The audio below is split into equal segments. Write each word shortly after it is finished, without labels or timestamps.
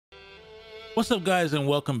What's up guys, and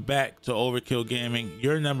welcome back to Overkill Gaming,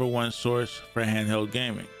 your #1 source for handheld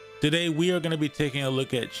gaming. Today we are going to be taking a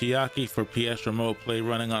look at Chiaki for PS Remote Play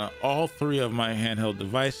running on all three of my handheld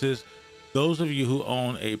devices. Those of you who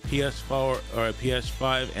own a PS4 or a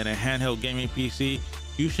PS5 and a handheld gaming PC,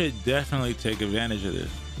 you should definitely take advantage of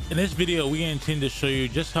this. In this video, we intend to show you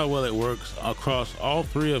just how well it works across all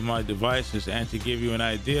three of my devices and to give you an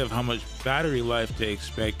idea of how much battery life to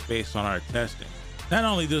expect based on our testing. Not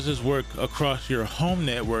only does this work across your home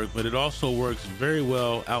network, but it also works very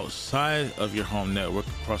well outside of your home network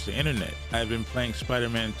across the internet. I've been playing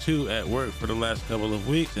Spider-Man 2 at work for the last couple of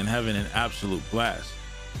weeks and having an absolute blast.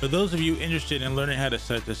 For those of you interested in learning how to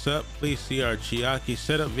set this up, please see our Chiaki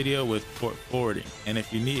setup video with port forwarding. And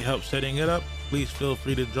if you need help setting it up, please feel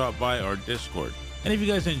free to drop by our Discord. And if you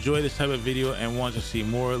guys enjoy this type of video and want to see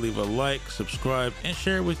more, leave a like, subscribe, and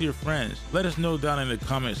share it with your friends. Let us know down in the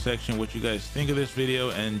comment section what you guys think of this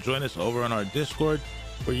video, and join us over on our Discord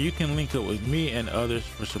where you can link up with me and others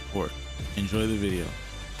for support. Enjoy the video.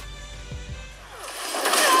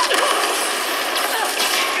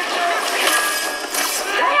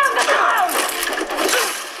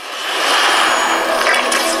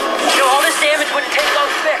 All this damage wouldn't take long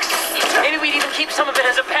to fix. Maybe we'd even keep some of it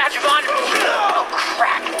as a patch of honor. Oh,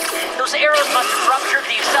 crap. Those arrows must have ruptured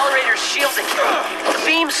the accelerator's shielding. The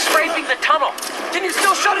beam's scraping the tunnel. Can you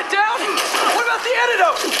still shut it down? What about the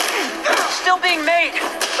antidote? Still being made,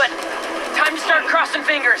 but time to start crossing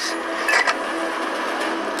fingers.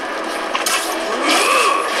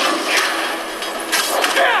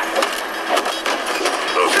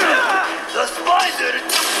 The spine did it.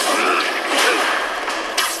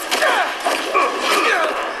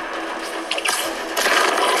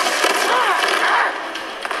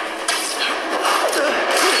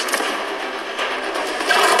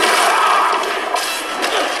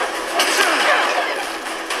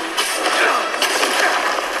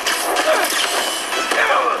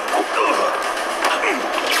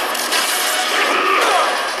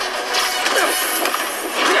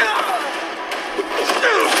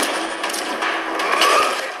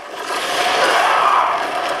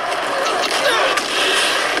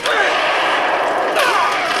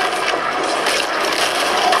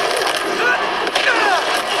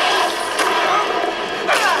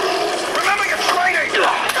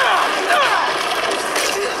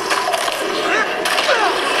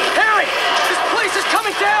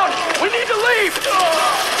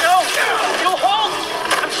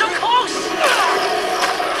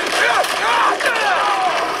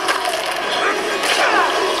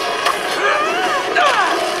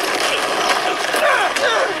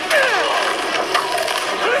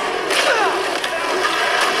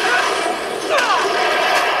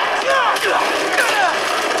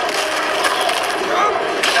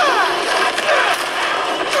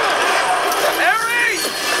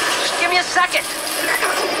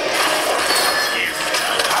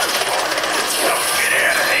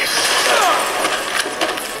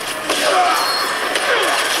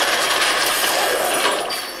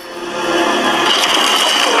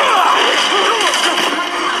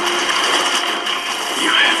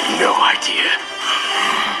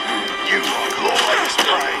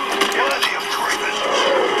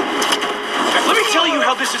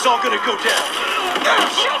 This is all gonna go down.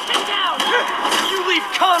 Shut me down! You leave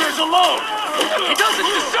Connors alone! He doesn't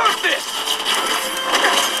deserve this!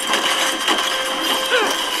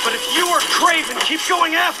 But if you or Craven keep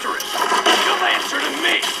going after him, you'll answer to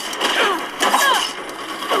me!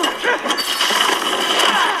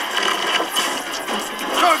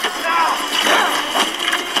 Target now!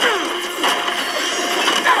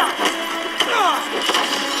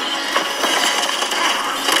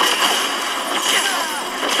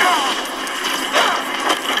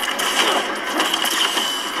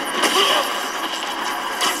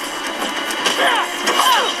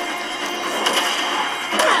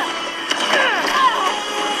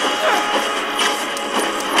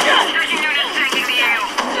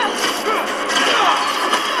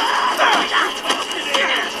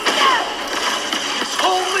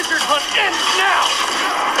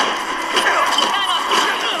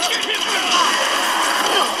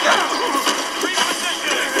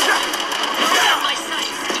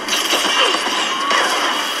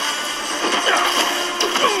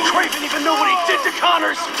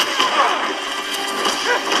 Connors!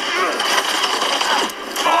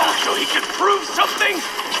 Oh, so he can prove something?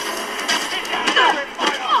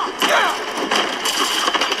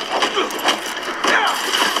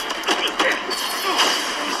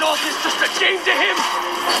 Is all this just a game to him?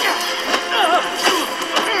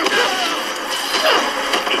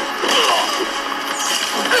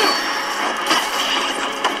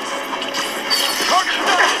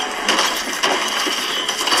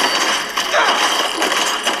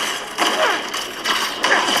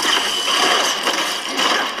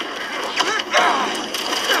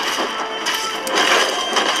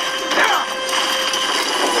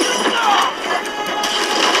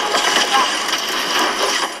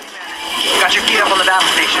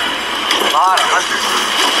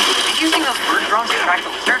 crack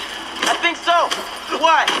the lizard? I think so.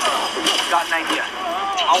 Why? Got an idea.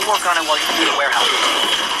 I'll work on it while you do the warehouse.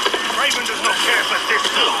 Raven does not care for this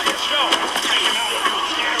too. Show. Take him out of your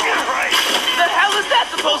skin. Get right. The hell is that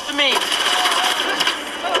supposed to mean?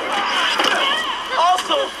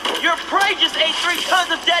 Also, your prey just ate 3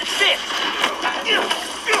 tons of dead fish. And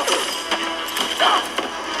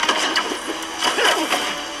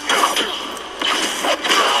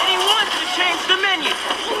he wants to change the menu.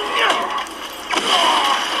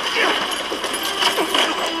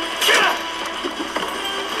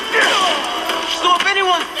 So if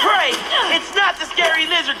anyone's prey, it's not the scary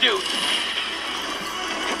lizard dude.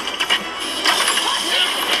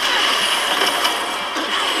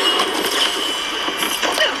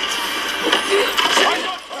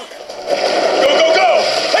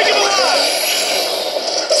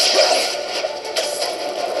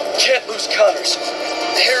 Can't lose Connors.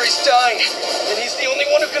 Harry's dying, and he's the only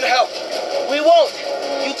one who can help. We won't.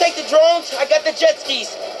 You take the drones, I got the jet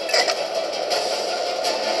skis.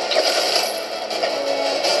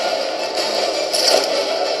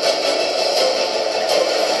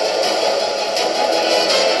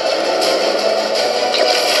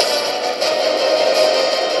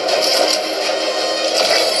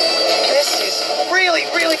 This is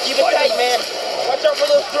really keep it tight, man. Watch out for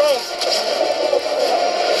those drones.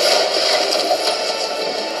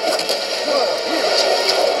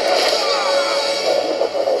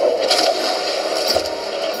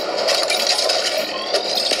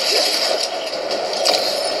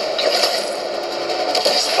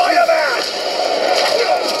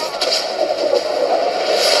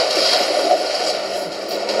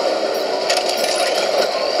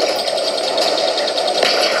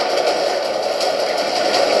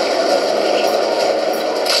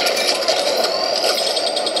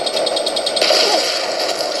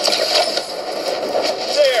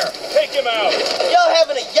 Y'all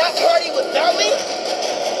having a yacht party without me?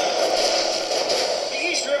 The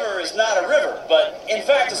East River is not a river, but in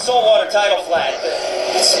fact a saltwater tidal flat.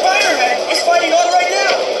 But Spider-Man is fighting on right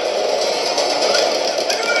now!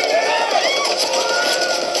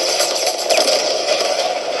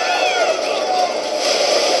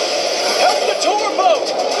 Help the tour boat!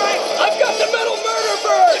 I've got the metal murder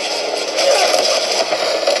bird!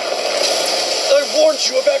 I warned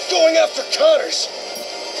you about going after Connors.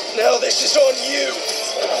 Now this is on you.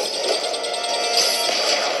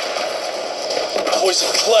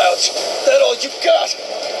 Poison clouds. That all you got?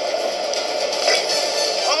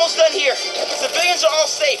 Almost done here. Civilians are all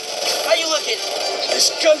safe. How you looking?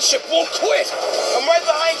 This gunship won't quit. I'm right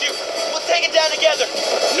behind you. We'll take it down together.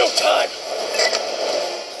 No time.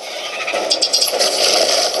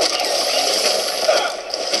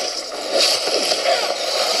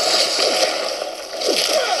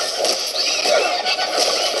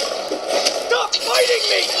 Stop fighting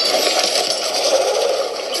me!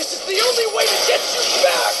 This is the only way to get you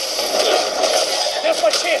back! Now's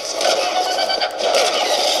my chance!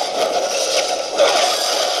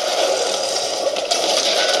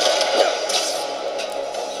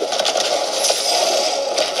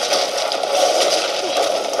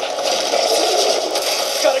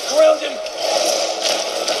 Gotta ground him!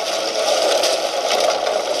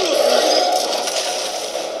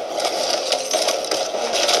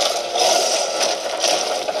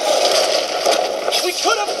 We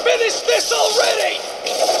could have finished this already!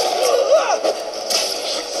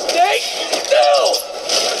 Stay still!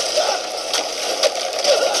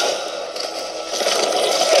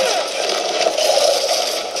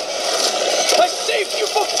 I saved you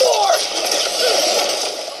before!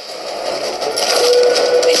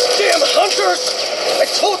 These damn hunters! I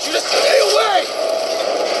told you to stay away!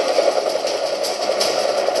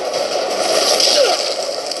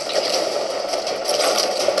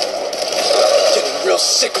 Getting real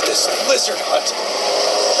sick of this lizard hunt.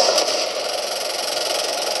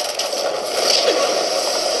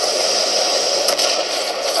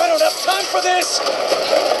 I don't have time for this!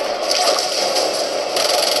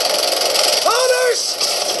 Hunters!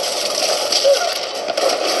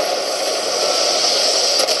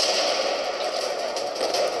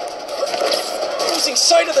 Losing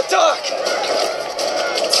sight of the dock!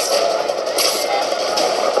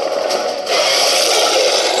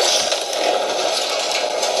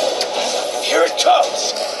 Here it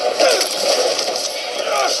comes!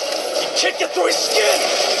 You can't get through his skin!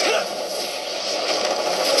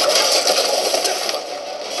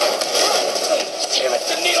 Damn it,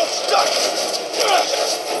 the needle's stuck!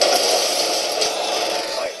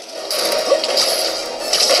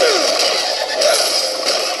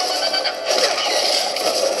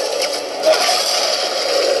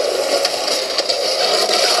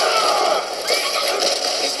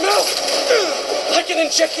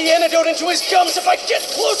 inject the antidote into his gums if I get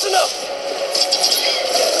close enough!